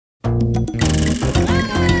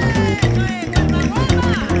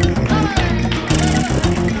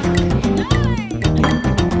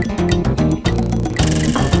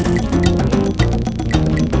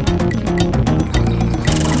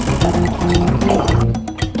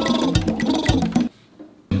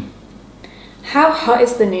How hot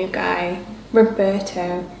is the new guy?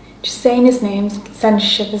 Roberto. Just saying his name sends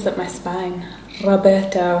shivers up my spine.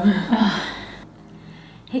 Roberto.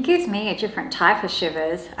 He gives me a different type of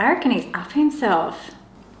shivers. I reckon he's up himself.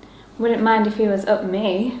 Wouldn't mind if he was up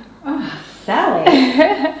me. Oh, Sally.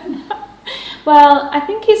 Well, I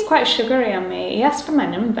think he's quite sugary on me. He asked for my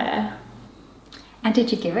number. And did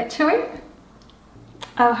you give it to him?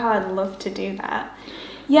 Oh, how I'd love to do that.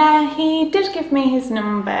 Yeah, he did give me his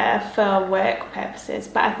number for work purposes,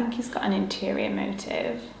 but I think he's got an interior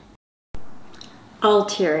motive.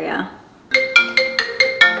 Ulterior.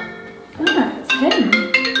 Ah, it's him.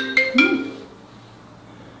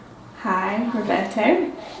 Hi,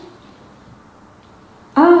 Roberto.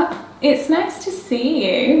 Oh, it's nice to see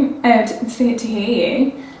you. To hear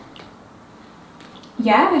you.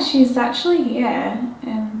 Yeah, she's actually here.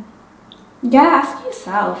 Yeah, ask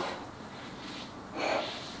yourself.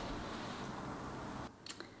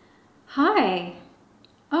 Hi.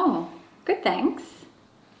 Oh, good, thanks.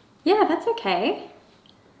 Yeah, that's okay.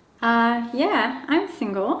 Yeah, I'm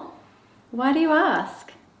single. Why do you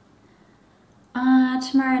ask?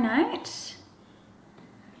 Tomorrow night?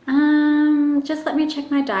 Just let me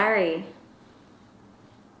check my diary.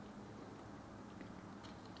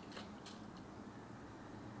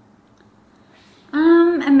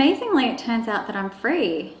 Amazingly, it turns out that I'm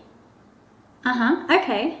free.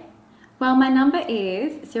 Okay. Well, my number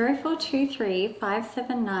is 0423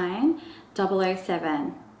 579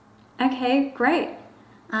 007. Okay, great.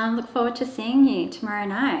 Look forward to seeing you tomorrow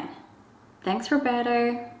night. Thanks,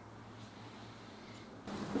 Roberto.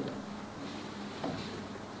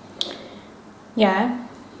 Yeah,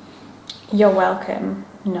 you're welcome.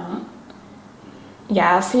 Not.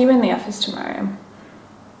 Yeah, I'll see you in the office tomorrow.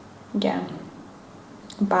 Yeah.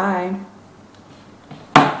 Bye.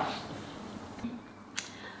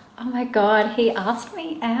 Oh my God, he asked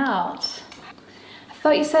me out. I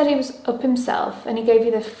thought you said he was up himself and he gave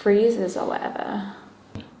you the freezers or whatever.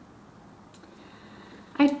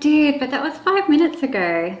 I did, but that was 5 minutes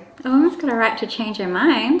ago. A woman's got a right to change her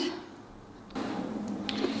mind.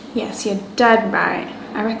 Yes, you're dead right.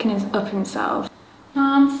 I reckon he's up himself. Oh,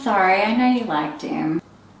 I'm sorry, I know you liked him.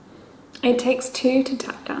 It takes two to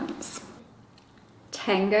tap dance.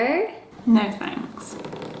 Tango? No thanks.